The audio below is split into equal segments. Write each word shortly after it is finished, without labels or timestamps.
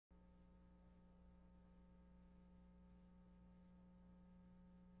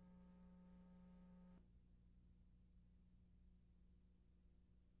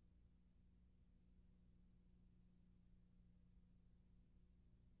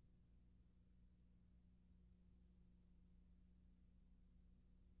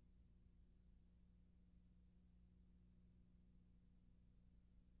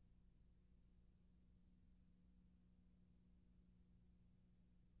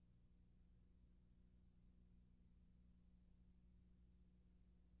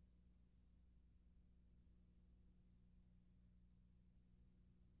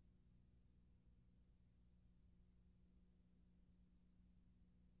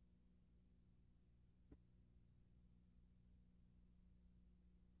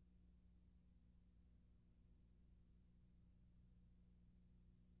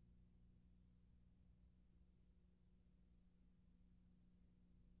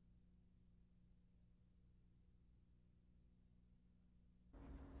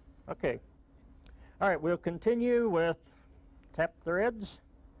Okay. All right, we'll continue with tap threads.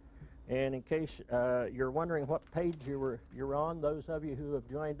 And in case you're wondering what page you're on, those of you who have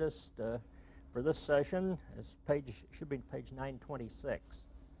joined us for this session, should be page 926.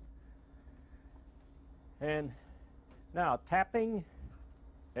 And now tapping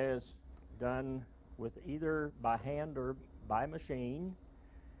is done with either by hand or by machine.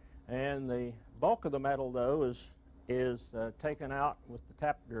 And the bulk of the metal, though, is taken out with the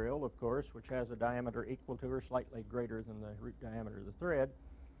tap drill, of course, which has a diameter equal to or slightly greater than the root diameter of the thread.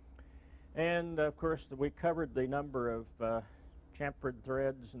 And, of course, we covered the number of chamfered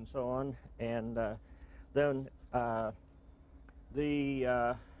threads and so on. And then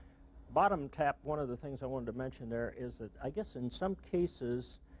the bottom tap, one of the things I wanted to mention there is that I guess in some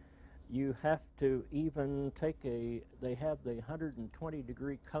cases you have to even they have the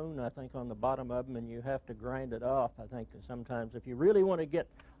 120-degree cone, I think, on the bottom of them, and you have to grind it off, I think, sometimes if you really want to get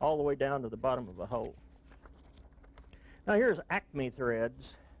all the way down to the bottom of a hole. Now here's Acme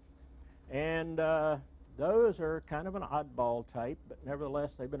threads, and those are kind of an oddball type, but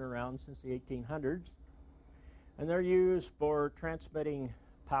nevertheless they've been around since the 1800s, and they're used for transmitting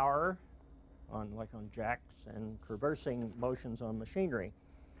power like on jacks and reversing motions on machinery.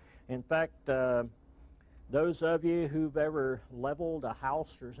 In fact, those of you who've ever leveled a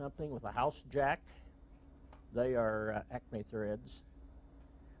house or something with a house jack, they are Acme threads.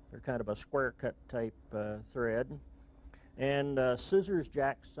 They're kind of a square cut type thread. And scissors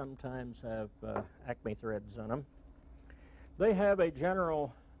jacks sometimes have Acme threads on them. They have a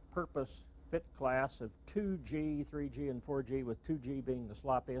general purpose fit class of 2G, 3G, and 4G, with 2G being the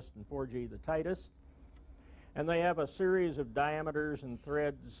sloppiest and 4G the tightest. And they have a series of diameters and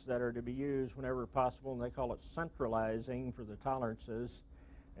threads that are to be used whenever possible, and they call it centralizing for the tolerances.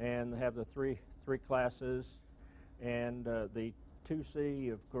 And they have the three classes, and the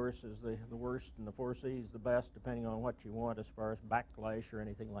 2C, of course, is the worst, and the 4C is the best, depending on what you want as far as backlash or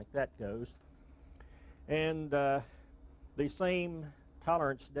anything like that goes. And the same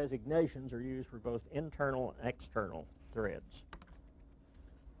tolerance designations are used for both internal and external threads.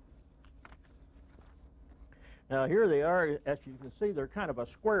 Now here they are. As you can see, they're kind of a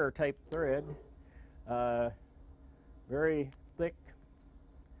square type thread, very thick,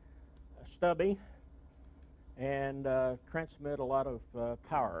 stubby, and transmit a lot of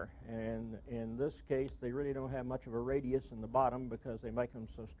power. And in this case, they really don't have much of a radius in the bottom because they make them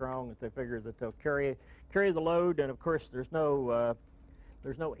so strong that they figure that they'll carry the load. And of course, there's no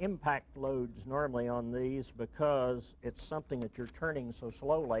impact loads normally on these because it's something that you're turning so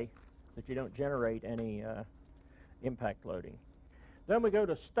slowly that you don't generate any impact loading. Then we go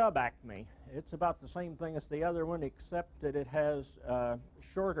to stub Acme. It's about the same thing as the other one, except that it has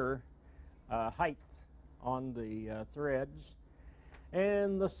shorter height on the threads.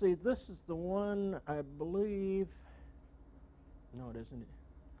 And let's see, this is the one, I believe, no, it isn't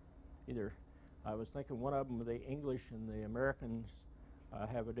either. I was thinking one of them, the English and the Americans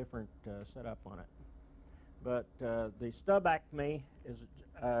have a different setup on it. But the stub Acme is,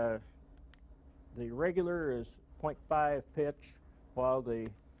 the regular is 0.5 pitch, while the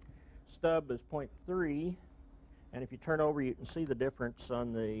stub is 0.3. And if you turn over, you can see the difference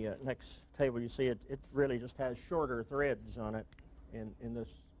on the next table. You see it really just has shorter threads on it in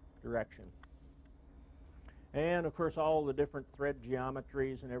this direction. And of course, all the different thread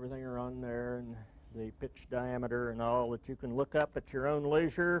geometries and everything are on there, and the pitch diameter and all that you can look up at your own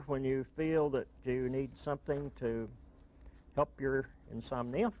leisure when you feel that you need something to help your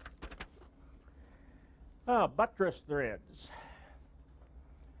insomnia. Buttress threads.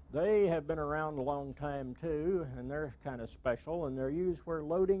 They have been around a long time too, and they're kind of special, and they're used where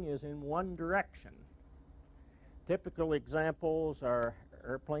loading is in one direction. Typical examples are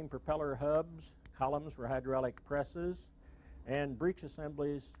airplane propeller hubs, columns for hydraulic presses, and breech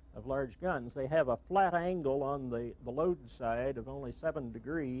assemblies of large guns. They have a flat angle on the load side of only 7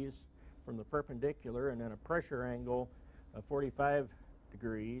 degrees from the perpendicular, and then a pressure angle of 45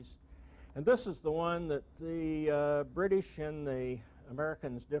 degrees. And this is the one that the British and the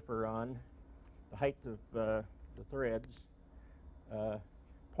Americans differ on, the height of the threads.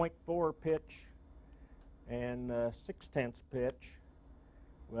 0.4 pitch and 6/10 pitch.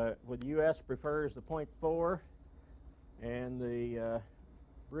 With the U.S. prefers the 0.4, and the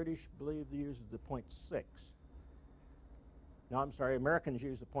British believe they use the 0.6. No, I'm sorry, Americans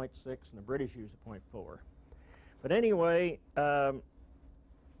use the 0.6 and the British use the 0.4. But anyway, a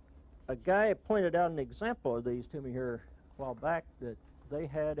guy pointed out an example of these to me here a while back, that they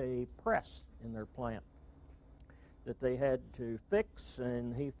had a press in their plant that they had to fix,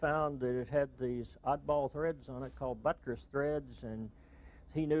 and he found that it had these oddball threads on it called buttress threads, and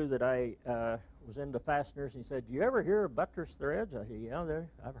he knew that I was into fasteners. He said, "Do you ever hear of buttress threads?" I said, "Yeah,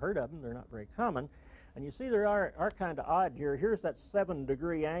 I've heard of them. They're not very common." And you see they are kind of odd here. Here's that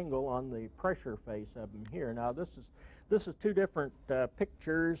 7-degree angle on the pressure face of them here. Now this is two different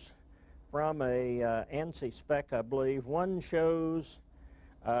pictures from a ANSI spec, I believe. One shows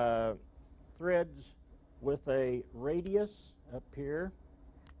threads with a radius up here.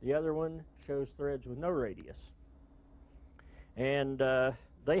 The other one shows threads with no radius. And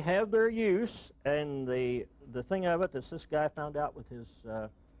they have their use, and the thing of it is this guy found out with his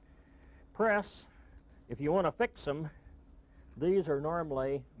press, if you want to fix them, these are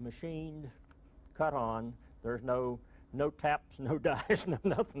normally machined, cut on. There's no taps, no dies, no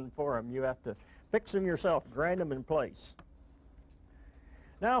nothing for them. You have to fix them yourself, grind them in place.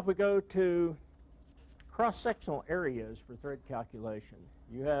 Now if we go to cross-sectional areas for thread calculation,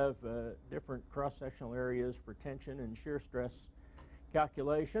 you have different cross-sectional areas for tension and shear stress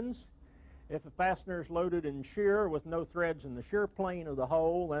calculations. If a fastener is loaded in shear with no threads in the shear plane of the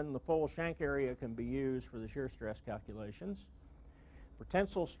hole, then the full shank area can be used for the shear stress calculations. For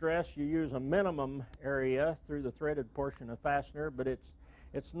tensile stress, you use a minimum area through the threaded portion of fastener, but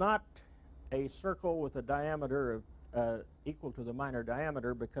it's not a circle with a diameter of equal to the minor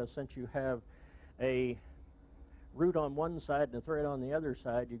diameter, because since you have a root on one side and a thread on the other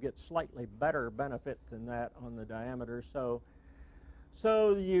side, you get slightly better benefit than that on the diameter. So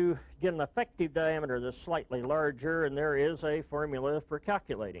you get an effective diameter that's slightly larger, and there is a formula for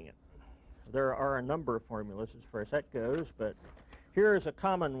calculating it. There are a number of formulas as far as that goes, but here is a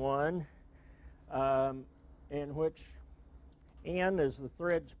common one in which N is the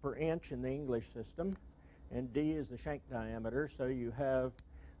threads per inch in the English system, and D is the shank diameter. So you have,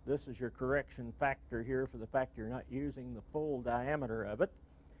 this is your correction factor here for the fact you're not using the full diameter of it.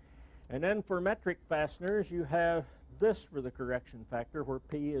 And then for metric fasteners, you have this for the correction factor, where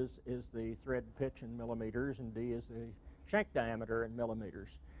P is the thread pitch in millimeters and D is the shank diameter in millimeters.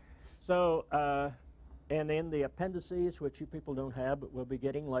 So, and in the appendices, which you people don't have but we'll be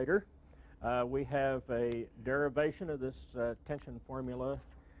getting later, we have a derivation of this tension formula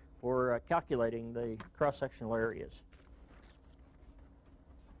for calculating the cross-sectional areas.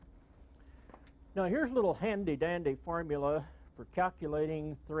 Now here's a little handy-dandy formula for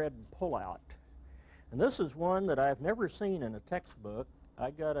calculating thread pullout. And this is one that I've never seen in a textbook.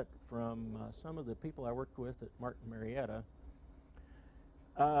 I got it from some of the people I worked with at Martin Marietta.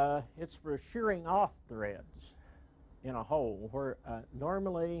 It's for shearing off threads in a hole, where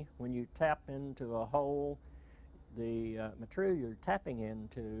normally when you tap into a hole, the material you're tapping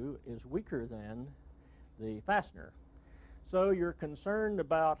into is weaker than the fastener. So you're concerned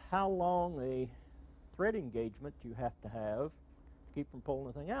about how long the thread engagement you have to keep from pulling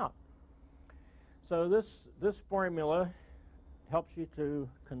the thing out. So this formula helps you to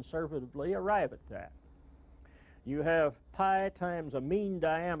conservatively arrive at that. You have pi times a mean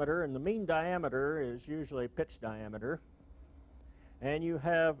diameter, and the mean diameter is usually pitch diameter. And you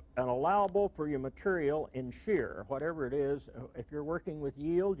have an allowable for your material in shear, whatever it is. If you're working with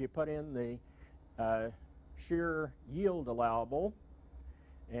yield, you put in the shear yield allowable.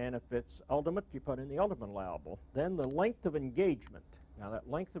 And if it's ultimate, you put in the ultimate allowable. Then the length of engagement. Now that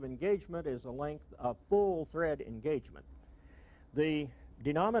length of engagement is the length of full thread engagement. The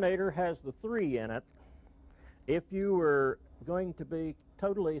denominator has the 3 in it. If you were going to be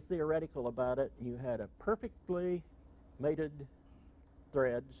totally theoretical about it, you had a perfectly mated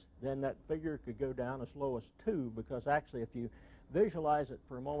threads, then that figure could go down as low as 2, because actually if you visualize it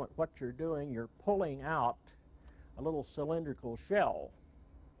for a moment, what you're doing, you're pulling out a little cylindrical shell.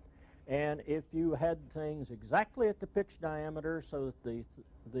 And if you had things exactly at the pitch diameter so that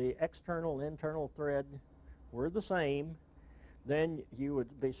the external and internal thread were the same, then you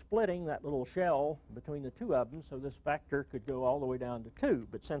would be splitting that little shell between the two of them, so this factor could go all the way down to 2.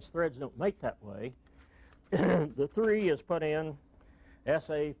 But since threads don't make that way, the 3 is put in as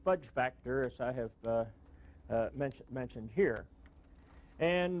a fudge factor, as I have mentioned here.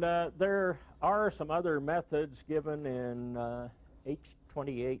 And there are some other methods given in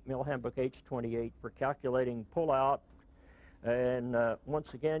H28, Mill Handbook H28, for calculating pullout. And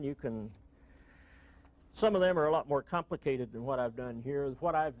once again, you can, some of them are a lot more complicated than what I've done here.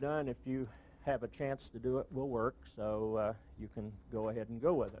 What I've done, if you have a chance to do it, will work, so you can go ahead and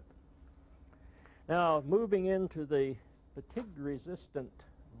go with it. Now, moving into the fatigue-resistant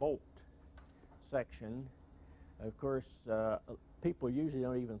bolt section, of course, people usually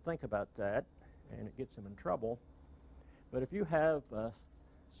don't even think about that, and it gets them in trouble. But if you have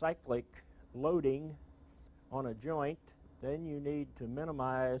cyclic loading on a joint, then you need to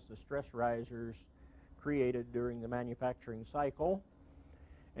minimize the stress risers created during the manufacturing cycle.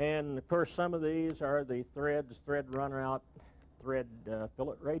 And of course some of these are the threads, thread run out, thread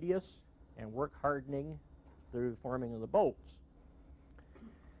fillet radius, and work hardening through forming of the bolts.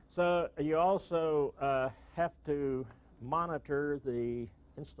 So you also have to monitor the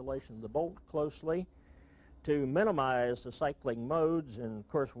installation of the bolt closely to minimize the cycling modes. And of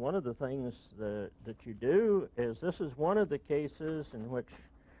course one of the things that you do is, this is one of the cases in which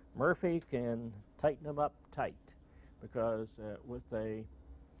Murphy can tighten them up tight, because with a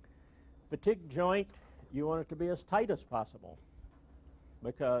fatigue joint you want it to be as tight as possible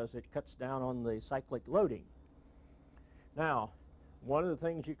because it cuts down on the cyclic loading. Now, one of the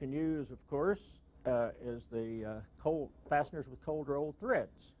things you can use, of course, is the fasteners with cold rolled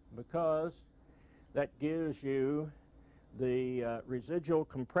threads, because that gives you the residual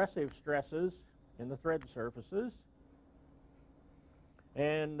compressive stresses in the thread surfaces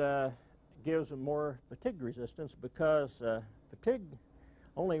and gives them more fatigue resistance, because fatigue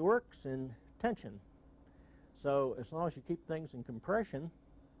only works in tension. So as long as you keep things in compression,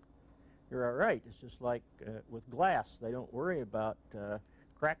 you're all right. It's just like with glass. They don't worry about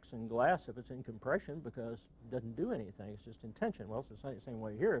cracks in glass if it's in compression, because it doesn't do anything. It's just in tension. Well, it's the same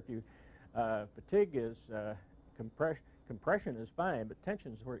way here. If you fatigue is compression is fine, but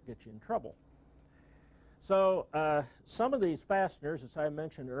tension is where it gets you in trouble. So some of these fasteners, as I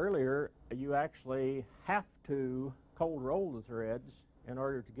mentioned earlier, you actually have to cold roll the threads in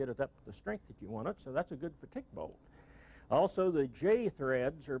order to get it up to the strength that you want it. So that's a good fatigue bolt. Also, the J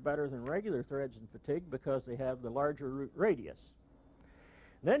threads are better than regular threads in fatigue because they have the larger root radius.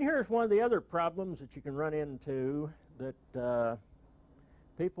 Then here's one of the other problems that you can run into that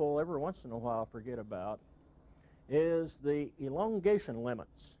people every once in a while forget about, is the elongation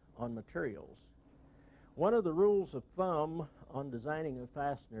limits on materials. One of the rules of thumb on designing of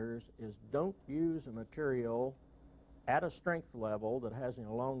fasteners is don't use a material at a strength level that has an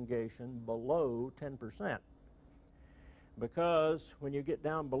elongation below 10%. Because when you get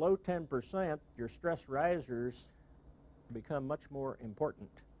down below 10%, your stress risers become much more important.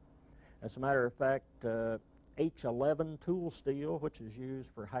 As a matter of fact, H11 tool steel, which is used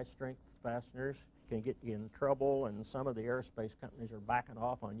for high-strength fasteners, can get you in trouble, and some of the aerospace companies are backing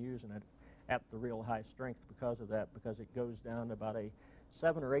off on using it at the real high strength because of that, because it goes down to about a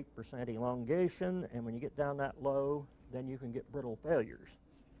 7 or 8% elongation, and when you get down that low, then you can get brittle failures.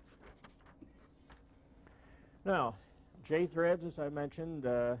 Now, J threads, as I mentioned,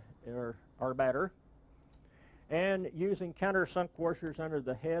 are better. And using countersunk washers under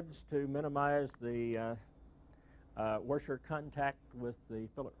the heads to minimize the washer contact with the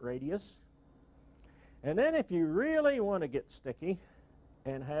fillet radius. And then if you really want to get sticky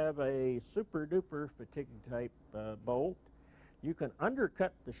and have a super duper fatigue type bolt, you can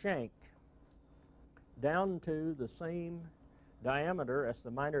undercut the shank down to the same diameter as the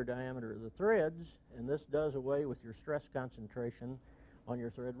minor diameter of the threads, and this does away with your stress concentration on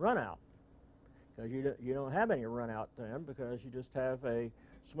your thread runout, because you don't have any runout then, because you just have a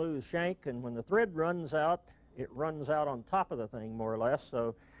smooth shank, and when the thread runs out, it runs out on top of the thing more or less.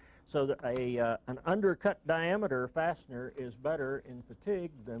 So that an undercut diameter fastener is better in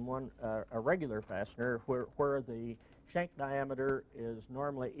fatigue than a regular fastener where the shank diameter is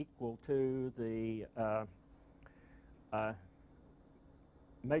normally equal to the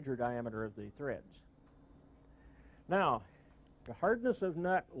major diameter of the threads. Now, the hardness of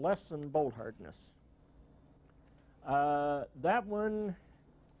nut less than bolt hardness. That one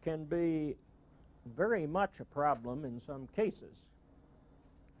can be very much a problem in some cases.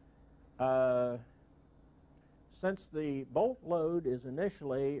 Since the bolt load is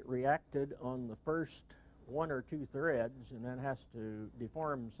initially reacted on the first 1 or 2 threads and then has to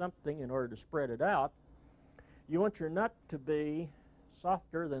deform something in order to spread it out, you want your nut to be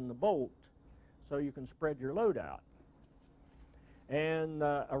softer than the bolt so you can spread your load out. And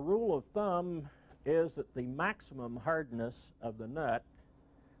a rule of thumb is that the maximum hardness of the nut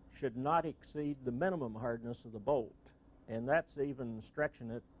should not exceed the minimum hardness of the bolt. And that's even stretching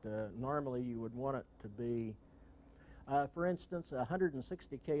it. Normally you would want it to be, for instance, a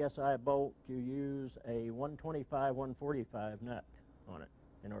 160 KSI bolt, you use a 125, 145 nut on it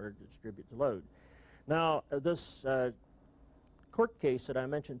in order to distribute the load. Now, this court case that I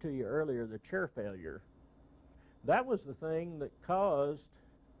mentioned to you earlier, the chair failure, that was the thing that caused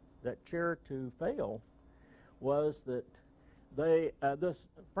that chair to fail, was that this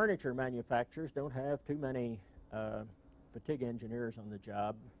furniture manufacturers don't have too many fatigue engineers on the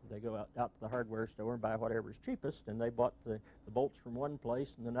job. They go out to the hardware store and buy whatever's cheapest, and they bought the bolts from one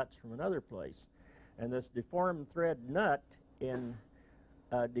place and the nuts from another place. And this deformed thread nut, in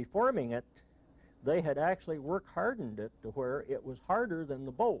deforming it, they had actually work hardened it to where it was harder than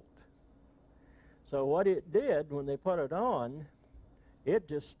the bolt. So what it did when they put it on, it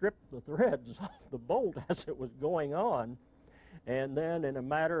just stripped the threads off the bolt as it was going on. And then in a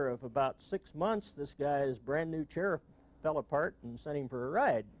matter of about 6 months, this guy's brand new chair fell apart and sent him for a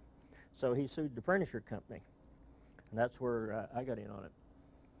ride. So he sued the furniture company. And that's where I got in on it.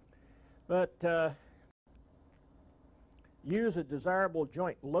 But use a desirable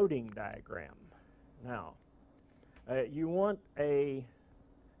joint loading diagram. Now, you want a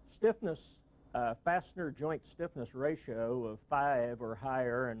stiffness, fastener joint stiffness ratio of 5 or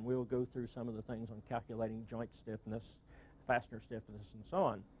higher, and we'll go through some of the things on calculating joint stiffness, fastener stiffness, and so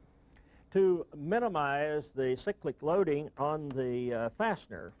on, to minimize the cyclic loading on the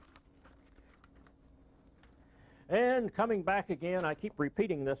fastener. And coming back again, I keep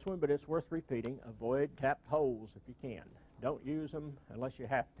repeating this one, but it's worth repeating. Avoid tapped holes if you can. Don't use them unless you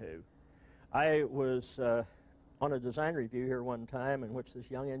have to. I was on a design review here one time in which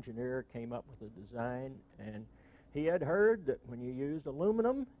this young engineer came up with a design, and he had heard that when you used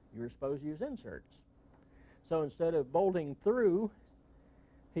aluminum, you were supposed to use inserts. So instead of bolting through,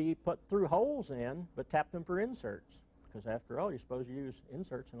 he put through holes in, but tapped them for inserts, because after all, you're supposed to use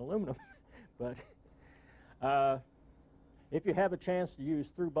inserts in aluminum. But if you have a chance to use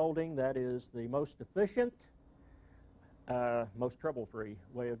through bolting, that is the most efficient, most trouble-free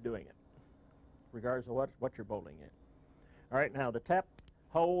way of doing it, regardless of what you're bolting in. All right, now the tap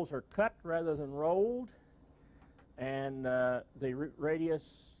holes are cut rather than rolled, and the root radius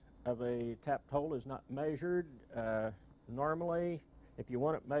of a tapped hole is not measured. Normally, if you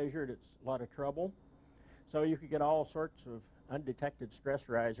want it measured, it's a lot of trouble. So you could get all sorts of undetected stress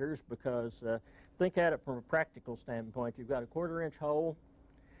risers, because think at it from a practical standpoint. You've got a 1/4-inch hole.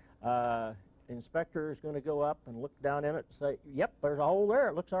 Inspector is going to go up and look down in it and say, yep, there's a hole there.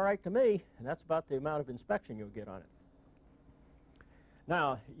 It looks all right to me. And that's about the amount of inspection you'll get on it.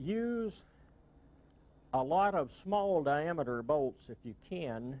 Now, use a lot of small diameter bolts if you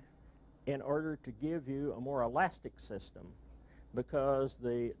can in order to give you a more elastic system, because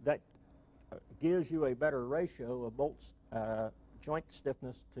that gives you a better ratio of bolts joint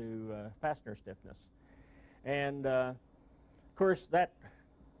stiffness to fastener stiffness. And of course that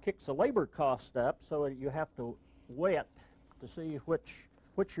kicks the labor cost up, so you have to weigh it to see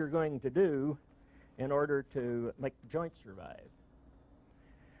which you're going to do in order to make the joint survive.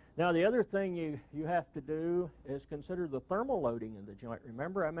 Now the other thing you have to do is consider the thermal loading of the joint.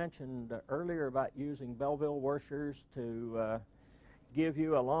 Remember I mentioned earlier about using Belleville washers to give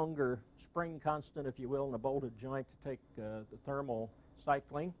you a longer spring constant, if you will, in a bolted joint to take the thermal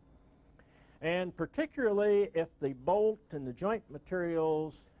cycling. And particularly if the bolt and the joint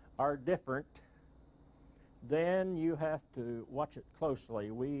materials are different, then you have to watch it closely.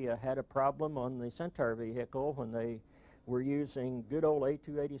 We had a problem on the Centaur vehicle when they were using good old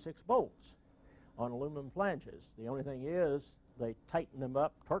A286 bolts on aluminum flanges. The only thing is they tightened them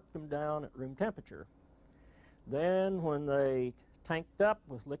up, torqued them down at room temperature. Then when they tanked up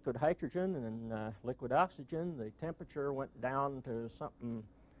with liquid hydrogen and liquid oxygen, the temperature went down to something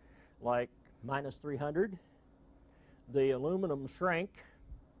like -300. The aluminum shrank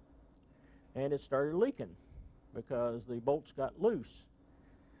and it started leaking because the bolts got loose.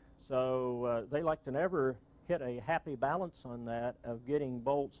 So they like to never hit a happy balance on that of getting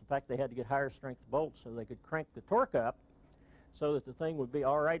bolts. In fact, they had to get higher strength bolts so they could crank the torque up so that the thing would be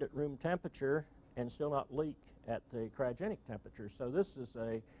all right at room temperature and still not leak at the cryogenic temperature. So this is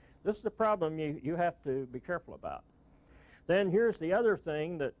a problem you have to be careful about. Then here's the other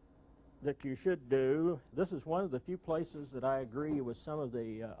thing that you should do. This is one of the few places that I agree with some of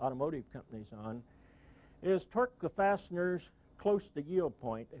the automotive companies on, is torque the fasteners close to yield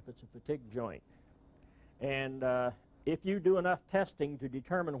point if it's a fatigue joint. And if you do enough testing to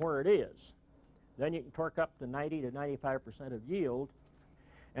determine where it is, then you can torque up to 90 to 95% of yield.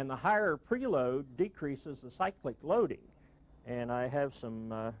 And the higher preload decreases the cyclic loading. And I have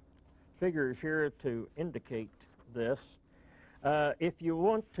some figures here to indicate this. If you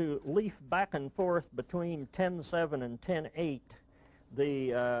want to leaf back and forth between 10.7 and 10.8,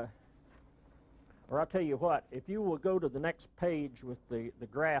 or I'll tell you what, if you will go to the next page with the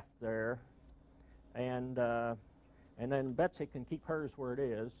graph there, and then Betsy can keep hers where it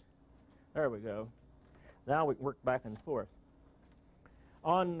is. There we go. Now we can work back and forth.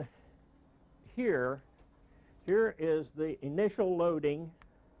 On here is the initial loading.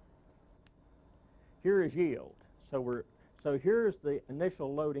 Here is yield. So here's the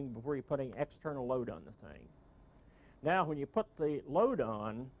initial loading before you put any external load on the thing. Now when you put the load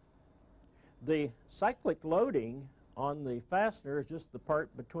on, the cyclic loading on the fastener is just the part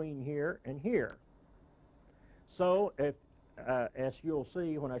between here and here. So if, as you'll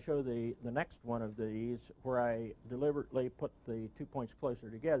see when I show the next one of these, where I deliberately put the 2 points closer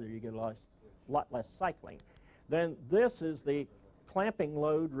together, you get a lot less cycling. Then this is the clamping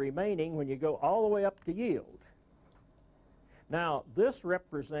load remaining when you go all the way up to yield. Now, this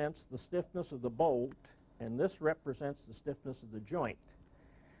represents the stiffness of the bolt, and this represents the stiffness of the joint.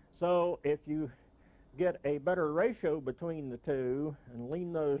 So if you get a better ratio between the two and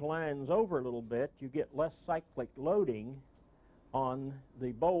lean those lines over a little bit, you get less cyclic loading on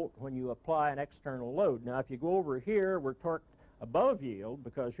the bolt when you apply an external load. Now, if you go over here, we're torqued above yield,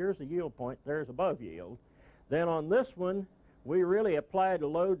 because here's the yield point, there's above yield. Then on this one, we really applied a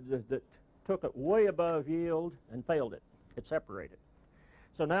load that took it way above yield and failed it. It separated.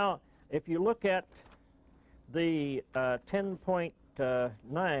 So now, if you look at the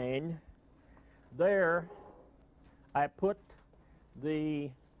 10.9, there I put the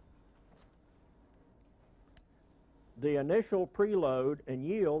initial preload and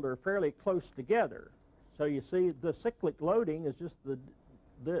yield are fairly close together. So you see the cyclic loading is just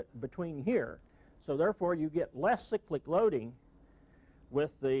the between here. So therefore you get less cyclic loading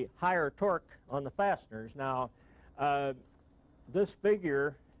with the higher torque on the fasteners. Now this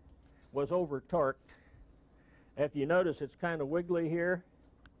figure was over torqued. If you notice, it's kind of wiggly here.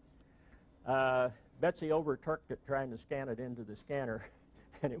 Betsy over torqued it trying to scan it into the scanner,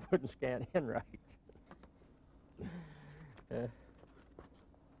 and it wouldn't scan in right.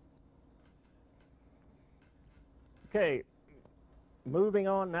 Okay, moving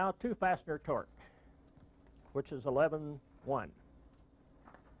on now to fastener torque, which is 11.1.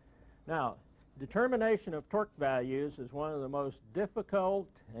 Now, determination of torque values is one of the most difficult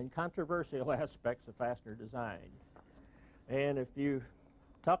and controversial aspects of fastener design. And if you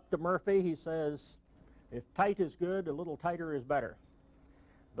talk to Murphy, he says, if tight is good, a little tighter is better.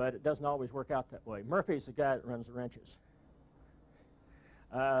 But it doesn't always work out that way. Murphy's the guy that runs the wrenches.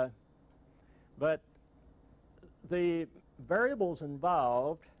 But the variables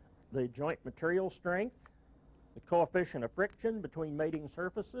involved, the joint material strength, the coefficient of friction between mating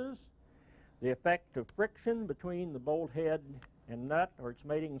surfaces, the effect of friction between the bolt head and nut or its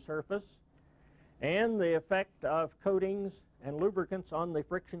mating surface, and the effect of coatings and lubricants on the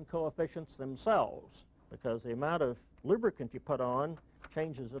friction coefficients themselves, because the amount of lubricant you put on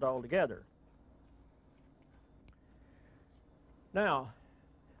changes it altogether. Now,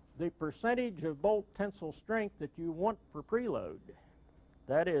 the percentage of bolt tensile strength that you want for preload,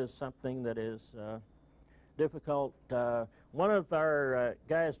 that is something that is difficult. One of our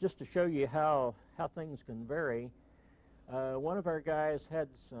guys, just to show you how things can vary, one of our guys had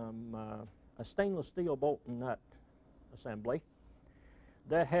a stainless steel bolt and nut assembly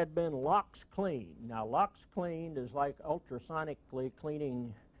that had been LOX cleaned. Now, LOX cleaned is like ultrasonically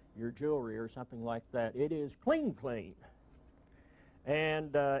cleaning your jewelry or something like that. It is clean.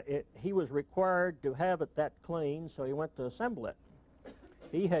 And he was required to have it that clean, so he went to assemble it.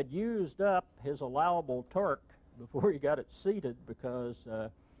 He had used up his allowable torque before he got it seated, because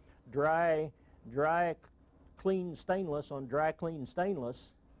dry clean stainless on dry clean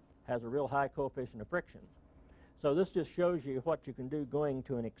stainless has a real high coefficient of friction. So this just shows you what you can do going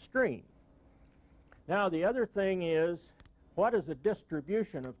to an extreme. Now, the other thing is, what is the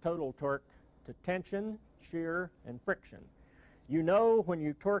distribution of total torque to tension, shear, and friction? You know when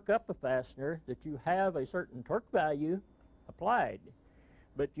you torque up a fastener that you have a certain torque value applied,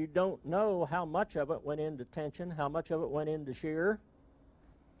 but you don't know how much of it went into tension, how much of it went into shear,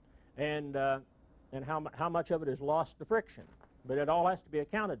 and how much of it is lost to friction. But it all has to be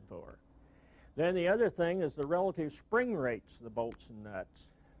accounted for. Then the other thing is the relative spring rates of the bolts and nuts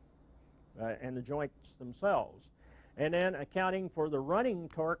and the joints themselves. And then accounting for the running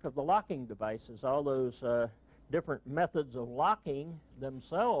torque of the locking devices. All those different methods of locking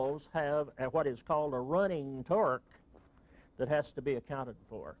themselves have what is called a running torque that has to be accounted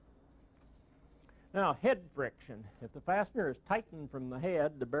for. Now, head friction. If the fastener is tightened from the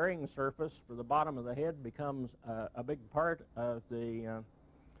head, the bearing surface for the bottom of the head becomes a big part of the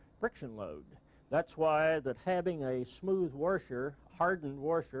friction load. That's why that having a smooth washer, hardened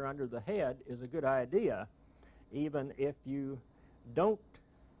washer under the head is a good idea, even if you don't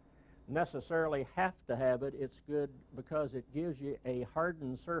necessarily have to have it. It's good because it gives you a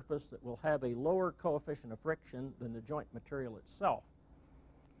hardened surface that will have a lower coefficient of friction than the joint material itself.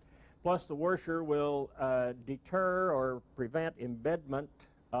 Plus, the washer will deter or prevent embedment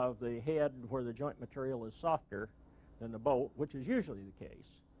of the head where the joint material is softer than the bolt, which is usually the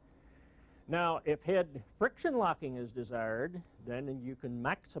case. Now, if head friction locking is desired, then you can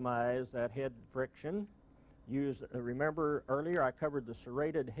maximize that head friction. Remember earlier I covered the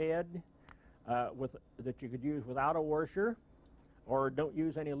serrated head. that you could use without a washer, or don't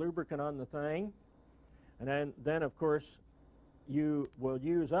use any lubricant on the thing. And then of course, you will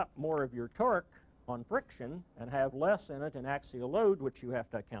use up more of your torque on friction and have less in it in axial load, which you have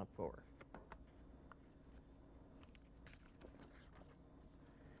to account for.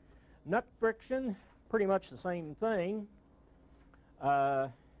 Nut friction, pretty much the same thing.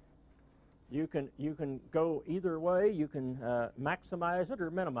 You can go either way. You can maximize it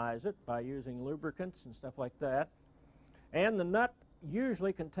or minimize it by using lubricants and stuff like that. And the nut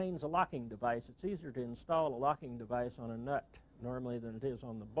usually contains a locking device. It's easier to install a locking device on a nut normally than it is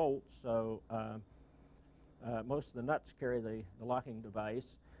on the bolt, so most of the nuts carry the locking device.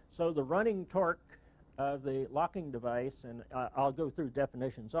 So the running torque of the locking device, and I'll go through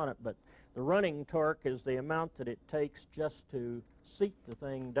definitions on it, but the running torque is the amount that it takes just to seat the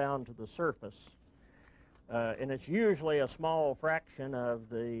thing down to the surface. And it's usually a small fraction of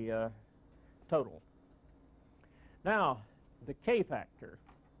the total. Now, the K factor.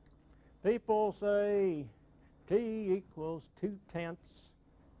 People say T equals 2/10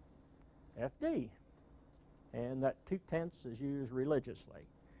 FD, and that 2/10 is used religiously.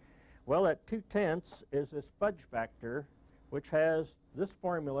 Well, that 2/10 is this fudge factor, which has this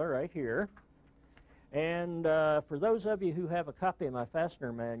formula right here. And for those of you who have a copy of my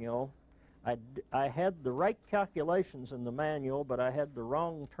Fastener manual, I had the right calculations in the manual, but I had the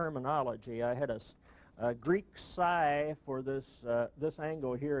wrong terminology. I had a Greek psi for this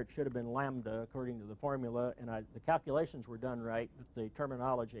angle here. It should have been lambda according to the formula, and the calculations were done right, but the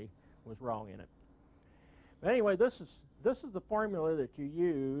terminology was wrong in it. But anyway, this is the formula that you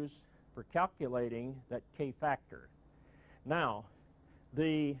use for calculating that K factor. Now,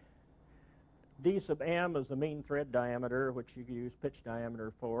 the D sub m is the mean thread diameter, which you use pitch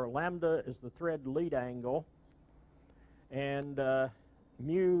diameter for. Lambda is the thread lead angle, and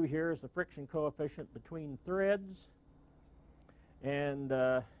mu here is the friction coefficient between threads, and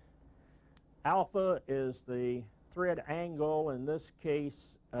alpha is the thread angle. In this case,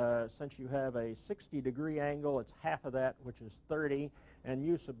 since you have a 60-degree angle, it's half of that, which is 30, and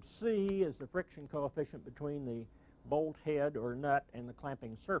u sub c is the friction coefficient between the bolt head or nut and the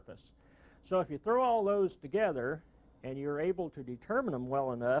clamping surface. So if you throw all those together and you're able to determine them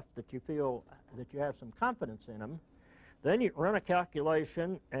well enough that you feel that you have some confidence in them, then you run a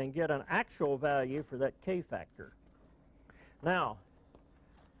calculation and get an actual value for that K factor. Now,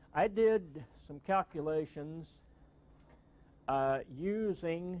 I did some calculations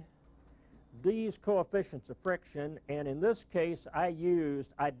using these coefficients of friction, and in this case I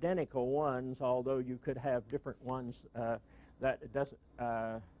used identical ones, although you could have different ones that it doesn't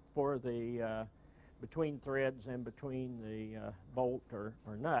for the between threads and between the bolt or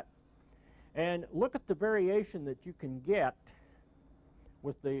nut. And look at the variation that you can get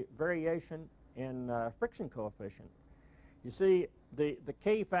with the variation in friction coefficient. You see, the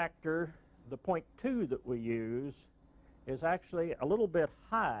K factor, the 0.2 that we use, is actually a little bit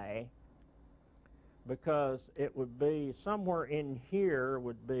high, because it would be somewhere in here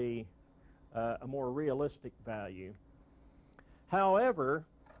would be a more realistic value. However,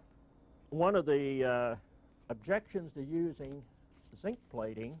 one of the objections to using zinc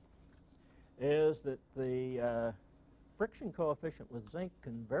plating is that the friction coefficient with zinc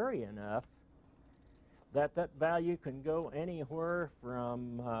can vary enough that that value can go anywhere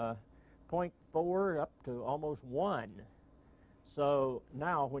from 0.4 up to almost 1. So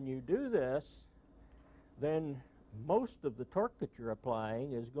now when you do this, then most of the torque that you're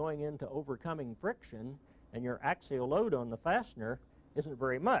applying is going into overcoming friction, and your axial load on the fastener isn't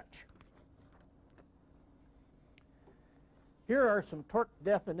very much. Here are some torque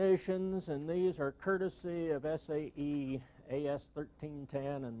definitions, and these are courtesy of SAE AS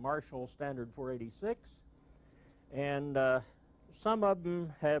 1310 and Marshall Standard 486. And some of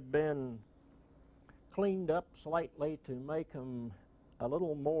them have been cleaned up slightly to make them a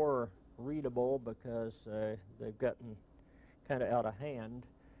little more readable, because they've gotten kind of out of hand.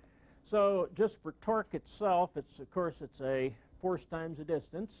 So just for torque itself, of course it's a force times a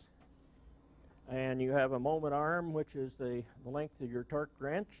distance, and you have a moment arm, which is the length of your torque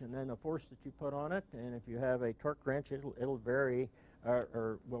wrench, and then a force that you put on it. And if you have a torque wrench, it'll vary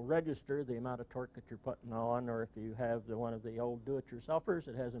or will register the amount of torque that you're putting on. Or if you have one of the old do-it-yourselfers,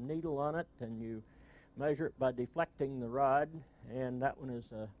 it has a needle on it, and you measure it by deflecting the rod, and that one is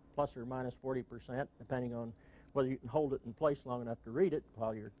plus or minus 40%, depending on whether you can hold it in place long enough to read it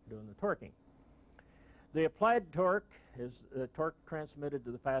while you're doing the torquing. The applied torque is the torque transmitted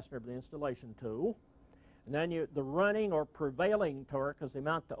to the fastener of the installation tool. And then the running or prevailing torque is the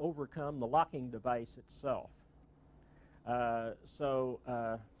amount to overcome the locking device itself.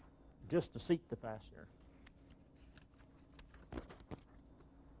 just to seat the fastener.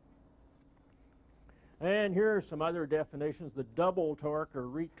 And here are some other definitions. The double torque or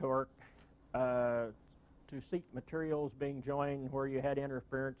retorque to seat materials being joined where you had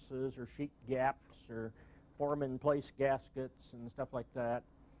interferences or sheet gaps or form-in-place gaskets and stuff like that.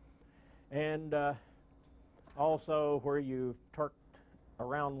 And also where you torqued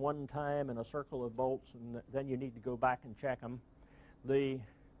around one time in a circle of bolts and then you need to go back and check them.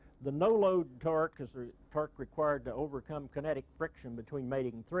 The no-load torque is the torque required to overcome kinetic friction between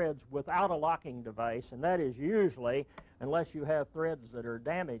mating threads without a locking device, and that is usually, unless you have threads that are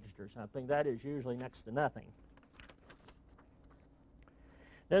damaged or something, that is usually next to nothing.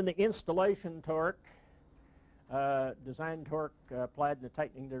 Then the installation torque, design torque applied in the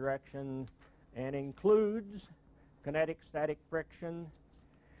tightening direction, and includes kinetic static friction,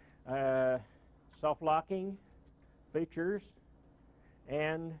 self-locking features,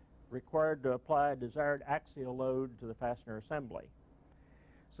 and required to apply a desired axial load to the fastener assembly.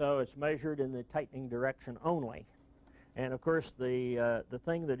 So it's measured in the tightening direction only. And of course the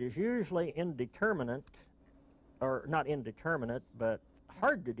thing that is usually indeterminate, or not indeterminate, but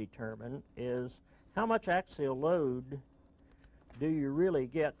hard to determine, is how much axial load do you really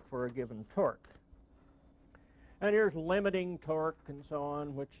get for a given torque. And here's limiting torque and so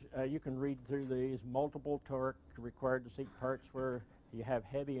on, which you can read through these. Multiple torque required to seat parts where you have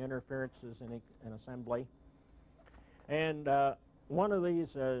heavy interferences in assembly. And one of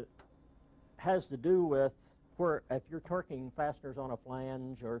these has to do with where if you're torquing fasteners on a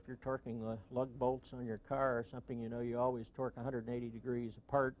flange or if you're torquing the lug bolts on your car or something, you know, you always torque 180 degrees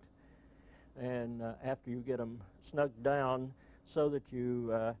apart and after you get them snugged down so that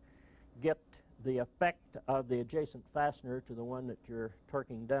you get the effect of the adjacent fastener to the one that you're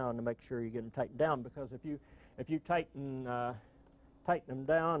torquing down to make sure you get them tightened down, because if you tighten them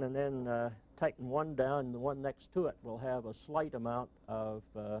down and then tighten one down, and the one next to it will have a slight amount of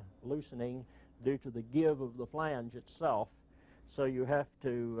loosening due to the give of the flange itself. So you have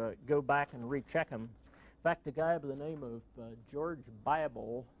to go back and recheck them. In fact, a guy by the name of George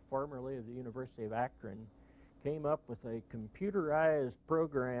Bible, formerly of the University of Akron, came up with a computerized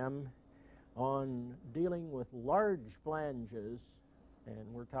program on dealing with large flanges, and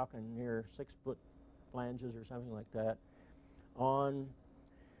we're talking near 6-foot flanges or something like that, on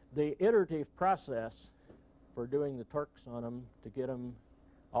the iterative process for doing the torques on them to get them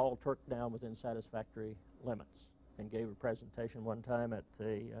all torqued down within satisfactory limits, and gave a presentation one time at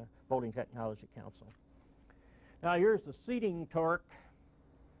the Bolting Technology Council. Now here's the seating torque,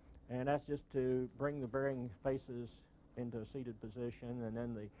 and that's just to bring the bearing faces into a seated position, and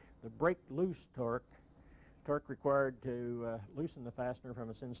then the break loose torque required to loosen the fastener from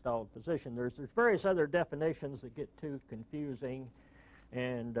its installed position. There's various other definitions that get too confusing,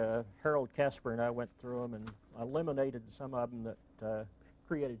 and Harold Casper and I went through them and eliminated some of them that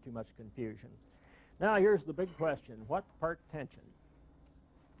created too much confusion. Now here's the big question: what part tension?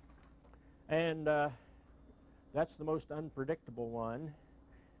 And that's the most unpredictable one.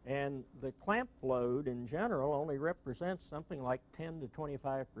 And the clamp load in general only represents something like 10 to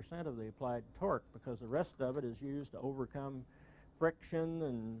 25% of the applied torque, because the rest of it is used to overcome friction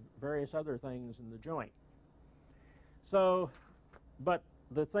and various other things in the joint. So, but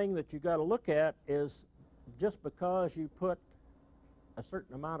the thing that you've got to look at is, just because you put a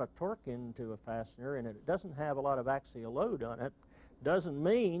certain amount of torque into a fastener and it doesn't have a lot of axial load on it, doesn't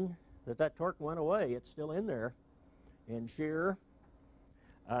mean that that torque went away. It's still in there in shear.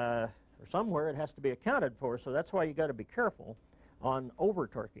 Or somewhere it has to be accounted for, so that's why you got to be careful on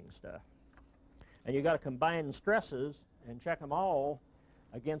over-torquing stuff. And you got to combine stresses and check them all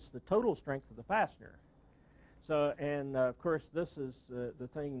against the total strength of the fastener. So, and of course, this is the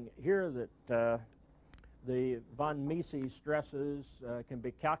thing here that the von Mises stresses can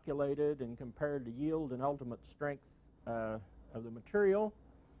be calculated and compared to yield and ultimate strength of the material.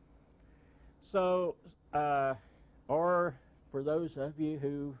 So, or for those of you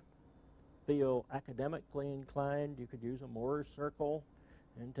who feel academically inclined, you could use a Moore's circle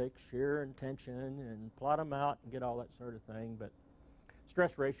and take shear and tension and plot them out and get all that sort of thing, but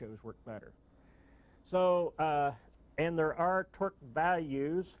stress ratios work better. So, and there are torque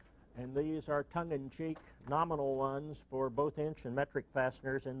values, and these are tongue-in-cheek nominal ones for both inch and metric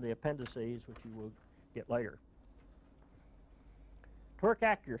fasteners in the appendices, which you will get later. Torque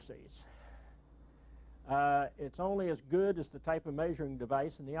accuracies. It's only as good as the type of measuring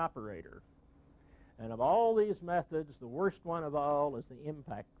device and the operator. And of all these methods, the worst one of all is the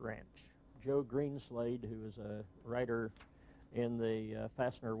impact wrench. Joe Greenslade, who is a writer in the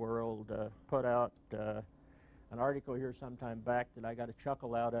fastener world, put out an article here sometime back that I got a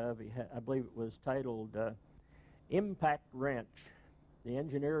chuckle out of. I believe it was titled Impact Wrench, the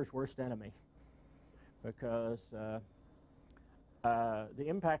Engineer's Worst Enemy, because the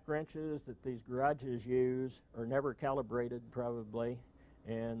impact wrenches that these garages use are never calibrated probably,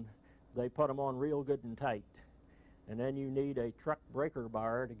 and they put them on real good and tight. And then you need a truck breaker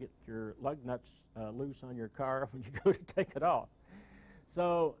bar to get your lug nuts loose on your car when you go to take it off.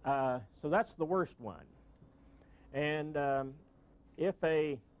 So, so that's the worst one. And if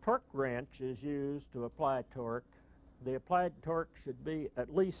a torque wrench is used to apply torque, the applied torque should be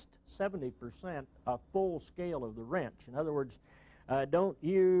at least 70% a full scale of the wrench. In other words, don't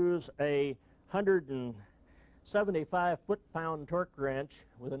use a 175 foot-pound torque wrench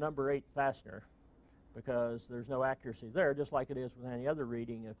with a number 8 fastener, because there's no accuracy there, just like it is with any other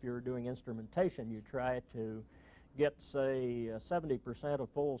reading. If you're doing instrumentation, you try to get, say, 70% of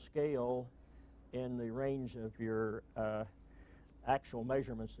full scale in the range of your actual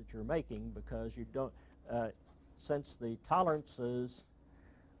measurements that you're making, because you don't, since the tolerances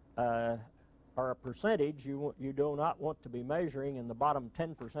are a percentage, you do not want to be measuring in the bottom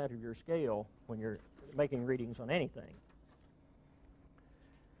 10% of your scale when you're making readings on anything.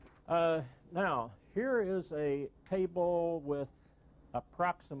 Now, here is a table with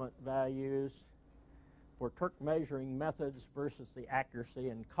approximate values for torque measuring methods versus the accuracy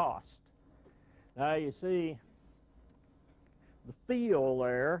and cost. Now you see the feel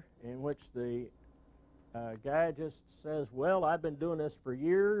there, in which the guy just says, well, I've been doing this for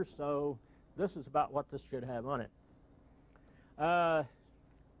years, so this is about what this should have on it.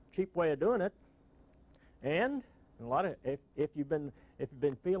 Cheap way of doing it. And a lot of, if you've been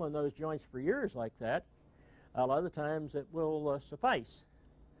feeling those joints for years like that, a lot of the times it will suffice.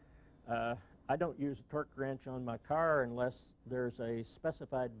 I don't use a torque wrench on my car unless there's a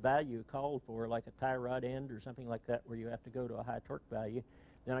specified value called for, like a tie rod end or something like that, where you have to go to a high torque value.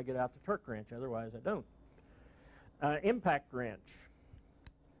 Then I get out the torque wrench, otherwise I don't. Impact wrench,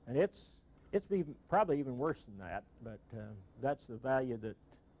 and it's probably even worse than that, but that's the value that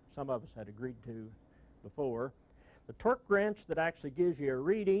some of us had agreed to before. The torque wrench that actually gives you a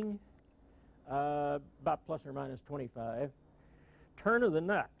reading, about plus or minus 25. Turn of the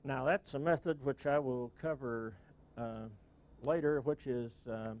nut. Now that's a method which I will cover later, which is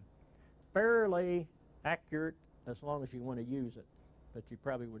fairly accurate as long as you want to use it, but you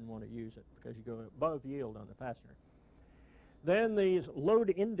probably wouldn't want to use it because you go above yield on the fastener. Then these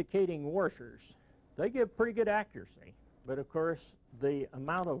load indicating washers. They give pretty good accuracy, but of course the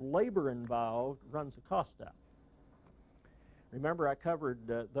amount of labor involved runs the cost up. Remember, I covered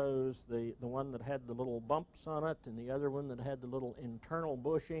those, the one that had the little bumps on it and the other one that had the little internal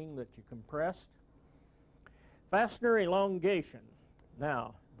bushing that you compressed. Fastener elongation.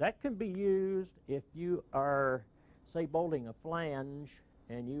 Now, that can be used if you are, say, bolting a flange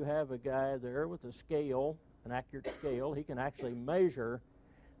and you have a guy there with a scale, an accurate scale. He can actually measure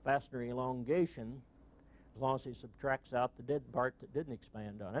fastener elongation as long as he subtracts out the dead part that didn't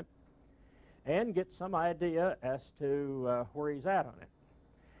expand on it, and get some idea as to where he's at on it.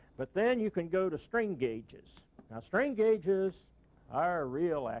 But then you can go to strain gauges. Now, strain gauges are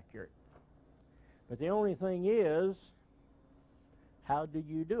real accurate. But the only thing is, how do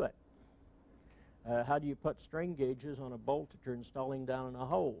you do it? How do you put strain gauges on a bolt that you're installing down in a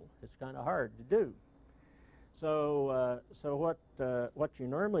hole? It's kind of hard to do. So, what you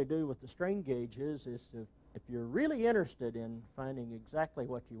normally do with the strain gauges is, if you're really interested in finding exactly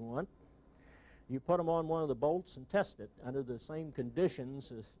what you want, you put them on one of the bolts and test it under the same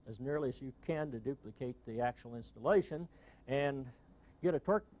conditions as nearly as you can to duplicate the actual installation, and get a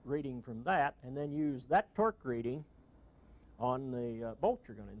torque reading from that, and then use that torque reading on the bolt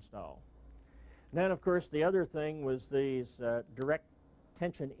you're going to install. And then, of course, the other thing was these direct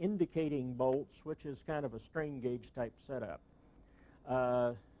tension indicating bolts, which is kind of a strain gauge type setup.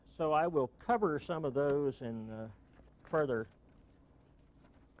 So I will cover some of those in further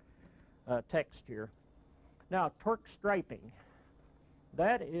text here. Now, torque striping.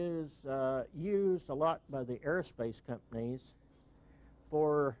 That is used a lot by the aerospace companies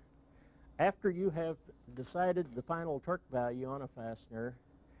for, after you have decided the final torque value on a fastener,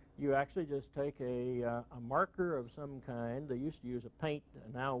 you actually just take a marker of some kind. They used to use a paint,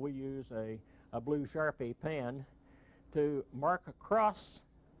 and now we use a blue Sharpie pen to mark across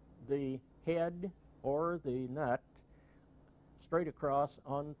the head or the nut straight across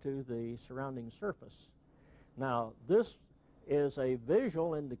onto the surrounding surface. Now, this is a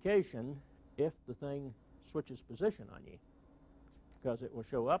visual indication if the thing switches position on you, because it will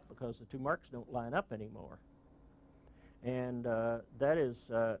show up because the two marks don't line up anymore. And that is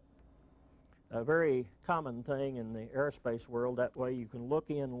a very common thing in the aerospace world. That way you can look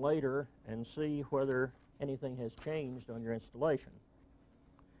in later and see whether anything has changed on your installation.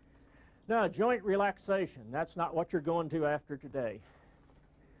 Now, joint relaxation, that's not what you're going to after today.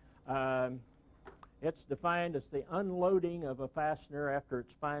 It's defined as the unloading of a fastener after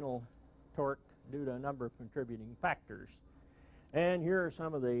its final torque due to a number of contributing factors. And here are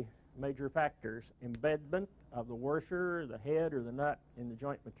some of the major factors: embedment of the washer, the head, or the nut in the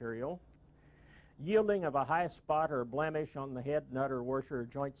joint material, yielding of a high spot or blemish on the head, nut, or washer or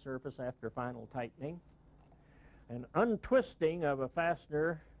joint surface after final tightening, an untwisting of a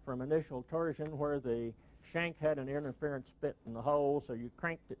fastener from initial torsion where the shank had an interference bit in the hole, so you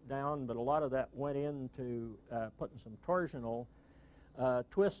cranked it down, but a lot of that went into putting some torsional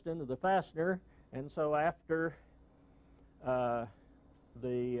twist into the fastener, and so after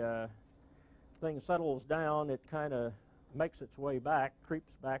the thing settles down, it kind of makes its way back,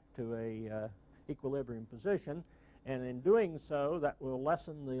 creeps back to a equilibrium position, and in doing so, that will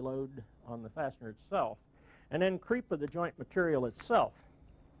lessen the load on the fastener itself. And then creep of the joint material itself.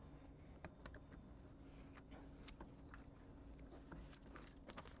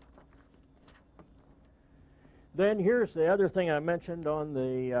 Then here's the other thing I mentioned on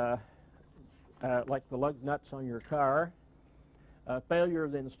the, like the lug nuts on your car. Failure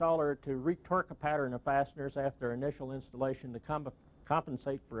of the installer to retorque a pattern of fasteners after initial installation to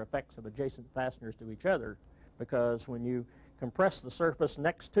compensate for effects of adjacent fasteners to each other. Because when you compress the surface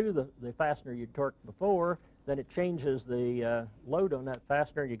next to the fastener you torqued before, then it changes the load on that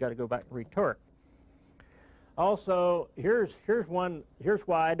fastener, and you've got to go back and retorque. Also, here's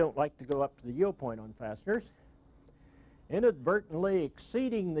why I don't like to go up to the yield point on fasteners. Inadvertently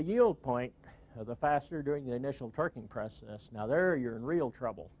exceeding the yield point of the fastener during the initial torquing process. Now there you're in real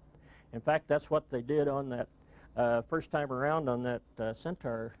trouble. In fact, that's what they did on that first time around on that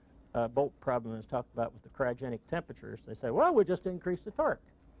Centaur bolt problem I was talked about with the cryogenic temperatures. They say, well, we just increased the torque.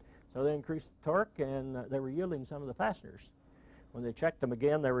 So they increased the torque, and they were yielding some of the fasteners. When they checked them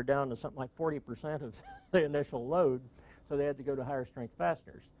again, they were down to something like 40% of the initial load, so they had to go to higher strength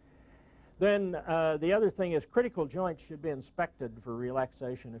fasteners. Then the other thing is critical joints should be inspected for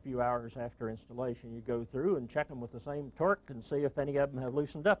relaxation a few hours after installation. You go through and check them with the same torque and see if any of them have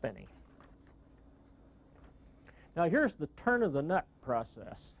loosened up any. Now here's the turn of the nut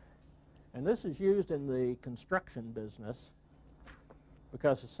process. And this is used in the construction business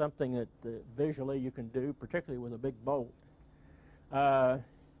because it's something that visually you can do, particularly with a big bolt.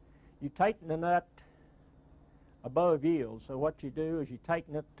 You tighten the nut above yield. So what you do is you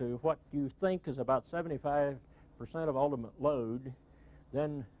tighten it to what you think is about 75% of ultimate load,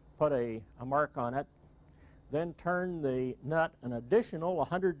 then put a mark on it, then turn the nut an additional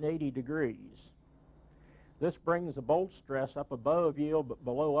 180 degrees. This brings the bolt stress up above yield but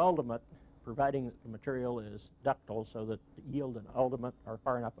below ultimate, providing that the material is ductile so that the yield and ultimate are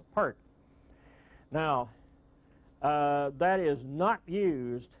far enough apart. Now, that is not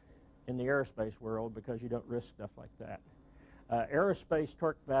used in the aerospace world because you don't risk stuff like that. Aerospace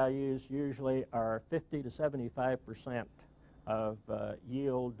torque values usually are 50 to 75% of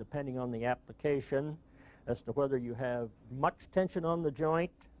yield, depending on the application, as to whether you have much tension on the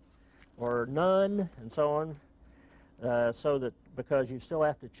joint or none, and so on, so that because you still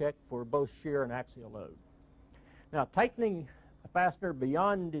have to check for both shear and axial load. Now, tightening a fastener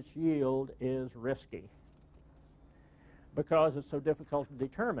beyond its yield is risky because it's so difficult to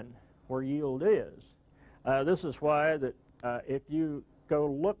determine where yield is. This is why that if you go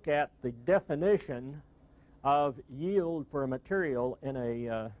look at the definition of yield for a material in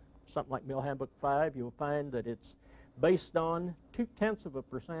a something like Mill Handbook 5, you'll find that it's based on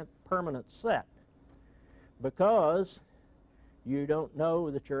 0.2% permanent set, because you don't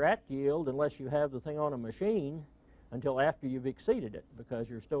know that you're at yield unless you have the thing on a machine until after you've exceeded it, because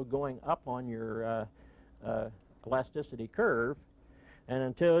you're still going up on your elasticity curve, and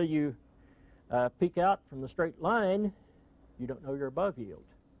until you peak out from the straight line, you don't know you're above yield.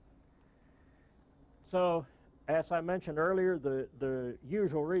 So, as I mentioned earlier, the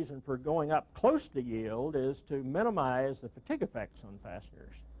usual reason for going up close to yield is to minimize the fatigue effects on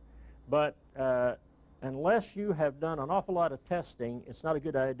fasteners. But unless you have done an awful lot of testing, it's not a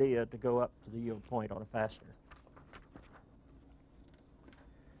good idea to go up to the yield point on a fastener.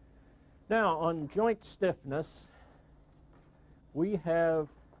 Now, on joint stiffness, we have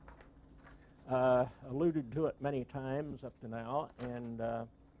alluded to it many times up to now, and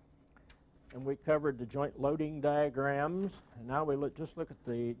we covered the joint loading diagrams, and now we just look at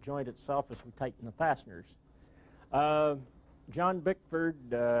the joint itself as we tighten the fasteners. John Bickford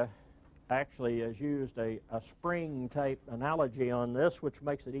actually has used a spring type analogy on this, which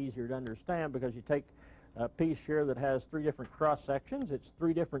makes it easier to understand, because you take a piece here that has 3 different cross sections. It's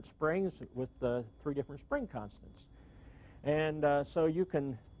 3 different springs with 3 different spring constants. And so you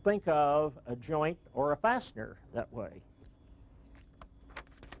can think of a joint or a fastener that way.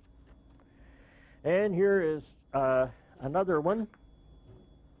 And here is another one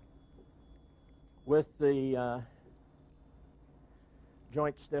with the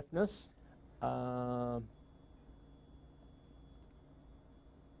joint stiffness.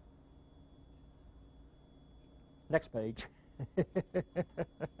 Next page.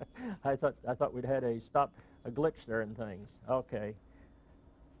 I thought we'd had a glitch there in things. Okay.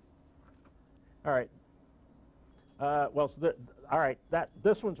 All right. Well, so all right.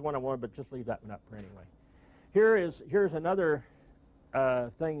 This one's one I wanted, but just leave that one up for anyway. Here's another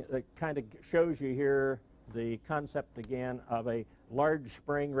thing that kind of shows you here the concept again of a large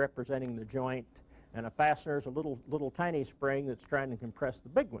spring representing the joint, and a fastener is a little tiny spring that's trying to compress the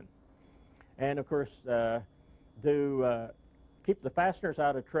big one. And of course, to keep the fasteners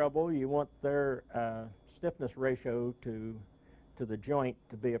out of trouble, you want their stiffness ratio to the joint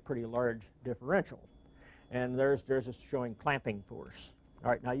to be a pretty large differential. And there's just showing clamping force. All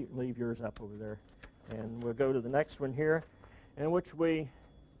right, now you can leave yours up over there. And we'll go to the next one here, in which we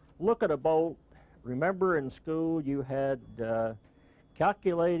look at a bolt. Remember in school you had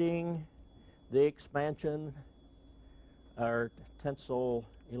calculating the expansion or tensile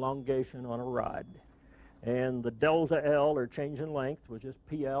elongation on a rod. And the delta L, or change in length, was just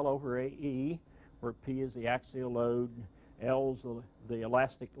PL over AE, where P is the axial load, L is the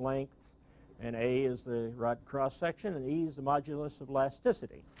elastic length, and A is the rod cross section, and E is the modulus of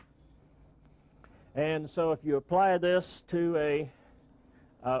elasticity. And so if you apply this to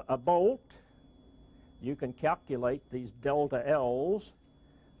a bolt, you can calculate these delta L's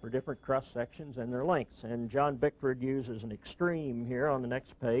for different cross sections and their lengths. And John Bickford uses an extreme here on the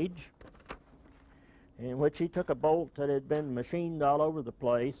next page, in which he took a bolt that had been machined all over the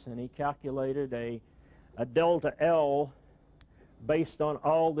place, and he calculated a delta L based on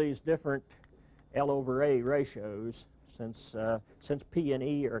all these different L over A ratios, since P and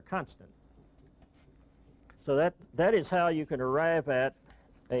E are constant. So that is how you can arrive at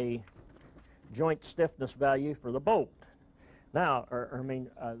a joint stiffness value for the bolt. Now,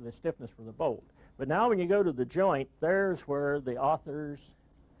 the stiffness for the bolt. But now when you go to the joint, there's where the authors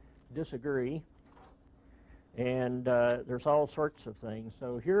disagree. And there's all sorts of things.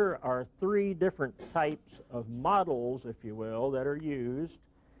 So here are 3 different types of models, if you will, that are used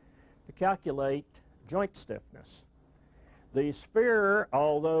to calculate joint stiffness. The sphere,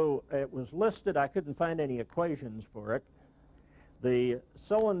 although it was listed, I couldn't find any equations for it. The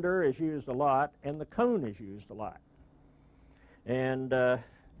cylinder is used a lot, and the cone is used a lot. And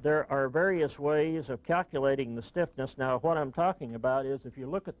there are various ways of calculating the stiffness. Now, what I'm talking about is, if you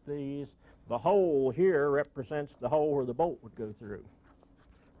look at these, the hole here represents the hole where the bolt would go through.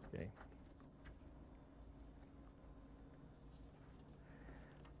 Okay.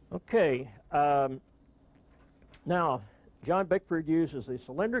 Okay. Now, John Bickford uses a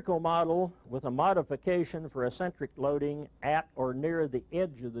cylindrical model with a modification for eccentric loading at or near the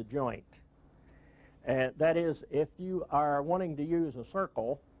edge of the joint. That is, if you are wanting to use a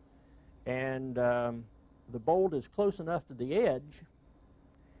circle and the bolt is close enough to the edge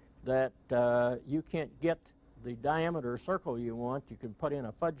that you can't get the diameter circle you want, you can put in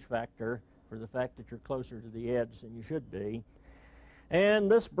a fudge factor for the fact that you're closer to the edge than you should be.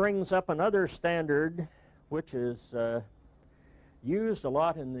 And this brings up another standard, which is used a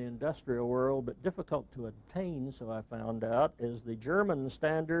lot in the industrial world but difficult to obtain, so I found out, is the German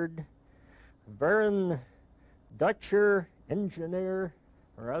standard Verendeutscher Engineer,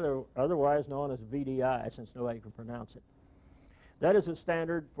 or otherwise known as VDI, since nobody can pronounce it. That is a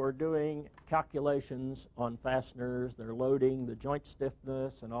standard for doing calculations on fasteners, their loading, the joint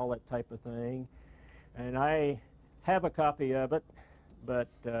stiffness, and all that type of thing. And I have a copy of it, but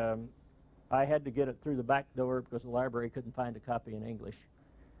I had to get it through the back door because the library couldn't find a copy in English.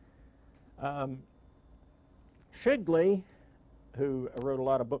 Shigley, who wrote a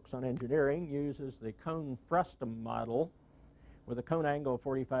lot of books on engineering, uses the cone frustum model with a cone angle of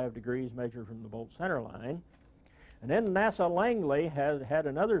 45 degrees measured from the bolt center line. And then NASA Langley had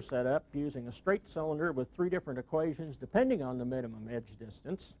another setup using a straight cylinder with 3 different equations depending on the minimum edge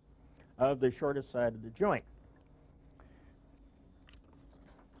distance of the shortest side of the joint.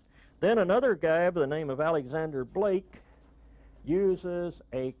 Then another guy by the name of Alexander Blake uses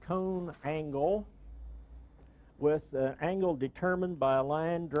a cone angle with an angle determined by a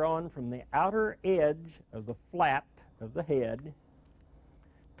line drawn from the outer edge of the flat of the head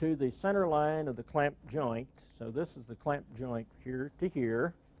to the center line of the clamp joint. So this is the clamp joint here to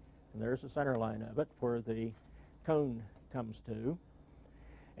here, and there's the center line of it where the cone comes to.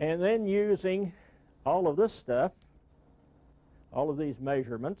 And then using all of this stuff, all of these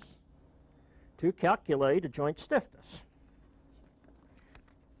measurements, to calculate a joint stiffness.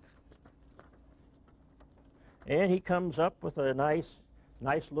 And he comes up with a nice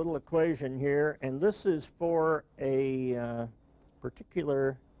little equation here, and this is for a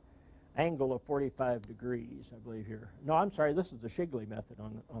particular angle of 45 degrees, I believe here. No, I'm sorry, this is the Shigley method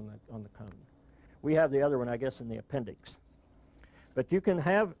on the cone. We have the other one, I guess, in the appendix. But you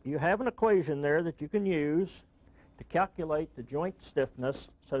have an equation there that you can use to calculate the joint stiffness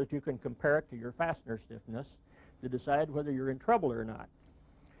so that you can compare it to your fastener stiffness to decide whether you're in trouble or not.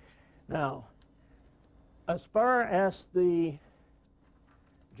 Now, as far as the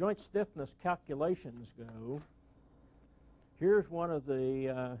joint stiffness calculations go, here's one of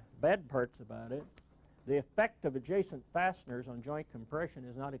the bad parts about it. The effect of adjacent fasteners on joint compression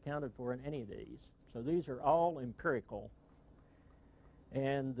is not accounted for in any of these. So these are all empirical.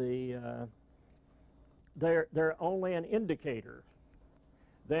 And they're only an indicator.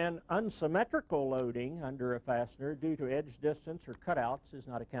 Then unsymmetrical loading under a fastener due to edge distance or cutouts is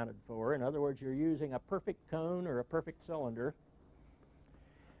not accounted for. In other words, you're using a perfect cone or a perfect cylinder.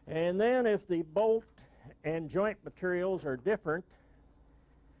 And then if the bolt and joint materials are different,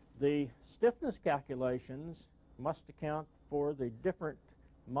 the stiffness calculations must account for the different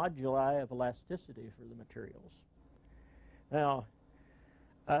moduli of elasticity for the materials. Now,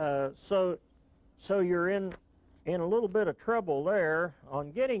 so you're in a little bit of trouble there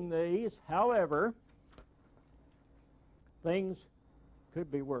on getting these. However, things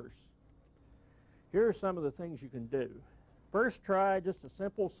could be worse. Here are some of the things you can do. First, try just a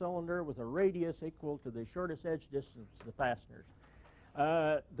simple cylinder with a radius equal to the shortest edge distance of the fasteners.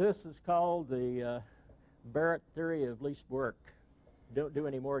 This is called the Barrett theory of least work. Don't do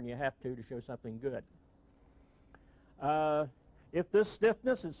any more than you have to show something good. If this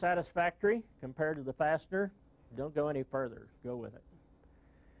stiffness is satisfactory compared to the fastener, don't go any further. Go with it.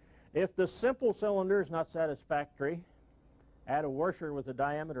 If the simple cylinder is not satisfactory, add a washer with a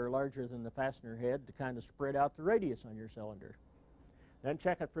diameter larger than the fastener head to kind of spread out the radius on your cylinder. Then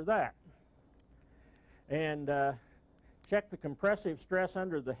check it for that. And check the compressive stress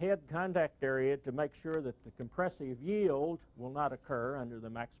under the head contact area to make sure that the compressive yield will not occur under the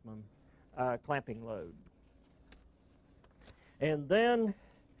maximum clamping load. And then,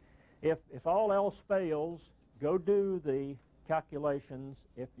 if all else fails, go do the calculations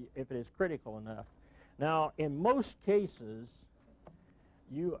if it is critical enough. Now, in most cases,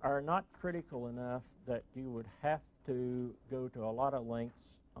 you are not critical enough that you would have to go to a lot of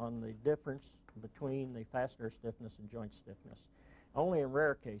lengths on the difference between the fastener stiffness and joint stiffness. Only in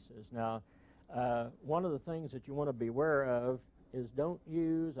rare cases. Now, one of the things that you want to be aware of is don't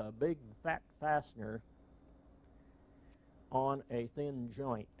use a big fat fastener on a thin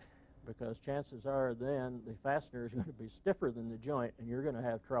joint, because chances are then the fastener is going to be stiffer than the joint and you're going to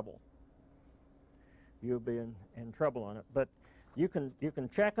have trouble. You'll be in trouble on it. But you can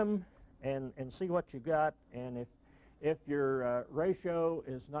check them and see what you got, and if your ratio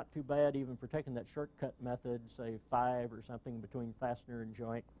is not too bad even for taking that shortcut method, say 5 or something between fastener and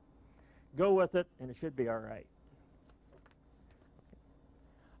joint, go with it and it should be all right.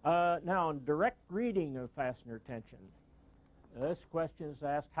 Now, on direct reading of fastener tension, this question is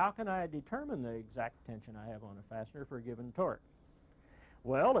asked, how can I determine the exact tension I have on a fastener for a given torque?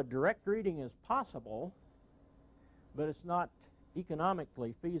 Well, a direct reading is possible, but it's not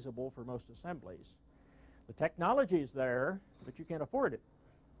economically feasible for most assemblies. The technology is there, but you can't afford it.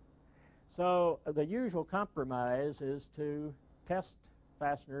 So the usual compromise is to test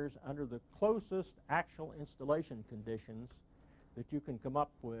fasteners under the closest actual installation conditions that you can come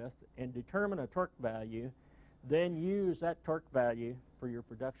up with and determine a torque value, then use that torque value for your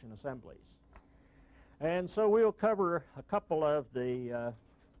production assemblies. And so we'll cover a couple of the,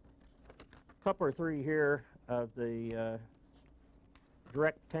 couple or three here of the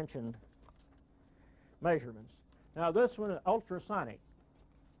direct tension measurements. Now this one is ultrasonic.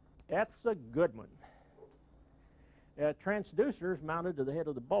 That's a good one. Transducer is mounted to the head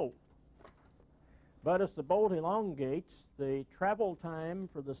of the bolt. But as the bolt elongates, the travel time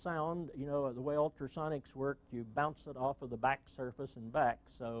for the sound, you know, the way ultrasonics work, you bounce it off of the back surface and back.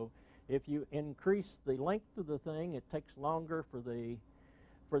 So if you increase the length of the thing, it takes longer for the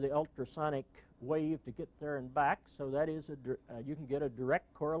ultrasonic wave to get there and back. So that is you can get a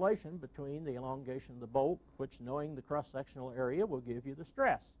direct correlation between the elongation of the bolt, which, knowing the cross-sectional area, will give you the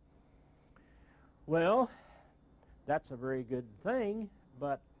stress. Well, that's a very good thing,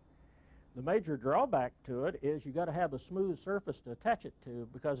 but The major drawback to it is you got to have a smooth surface to attach it to,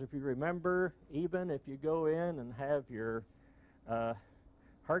 because if you remember, even if you go in and have your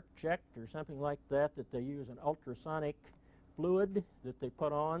heart checked or something like that, that they use an ultrasonic fluid that they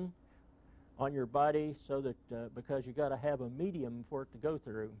put on your body, so that because you got to have a medium for it to go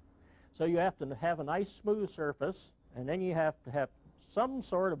through. So you have to have a nice smooth surface, and then you have to have some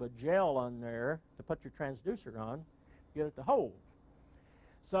sort of a gel on there to put your transducer on to get it to hold.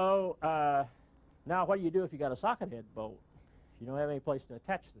 So now what do you do if you got a socket head bolt? You don't have any place to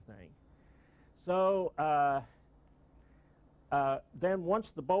attach the thing. So then once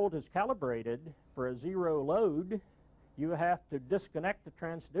the bolt is calibrated for a zero load, you have to disconnect the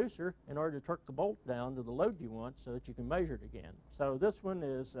transducer in order to torque the bolt down to the load you want so that you can measure it again. So this one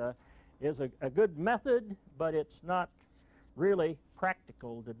is a good method, but it's not really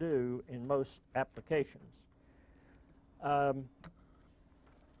practical to do in most applications.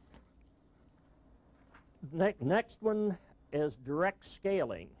 Next one is direct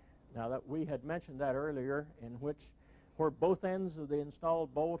scaling. Now that we had mentioned that earlier, in which where both ends of the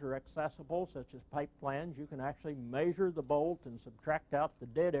installed bolt are accessible, such as pipe flange, you can actually measure the bolt and subtract out the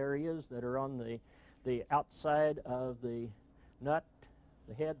dead areas that are on the outside of the nut,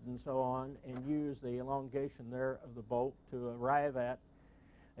 the head, and so on, and use the elongation there of the bolt to arrive at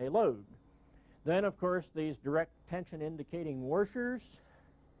a load. Then, of course, these direct tension indicating washers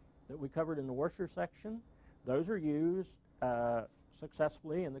that we covered in the washer section, those are used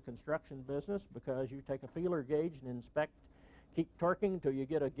successfully in the construction business, because you take a feeler gauge and inspect, keep torquing until you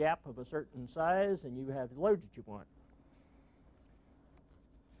get a gap of a certain size and you have the loads that you want.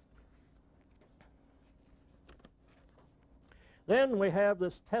 Then we have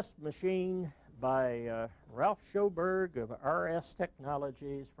this test machine by Ralph Schoberg of RS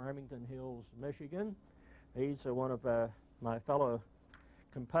Technologies, Farmington Hills, Michigan. He's one of my fellow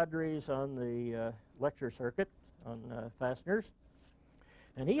compadres on the lecture circuit on fasteners.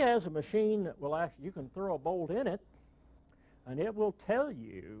 And he has a machine that will actually, you can throw a bolt in it, and it will tell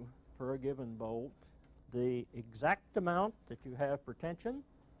you, for a given bolt, the exact amount that you have for tension,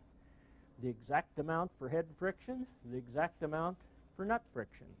 the exact amount for head friction, the exact amount for nut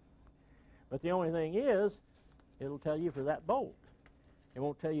friction. But the only thing is, it'll tell you for that bolt. It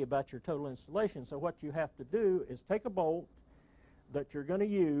won't tell you about your total installation. So what you have to do is take a bolt that you're going to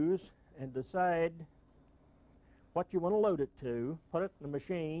use and decide what you want to load it to, put it in the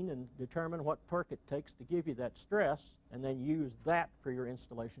machine, and determine what torque it takes to give you that stress, and then use that for your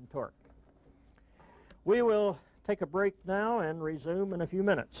installation torque. We will take a break now and resume in a few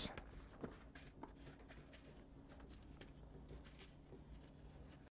minutes.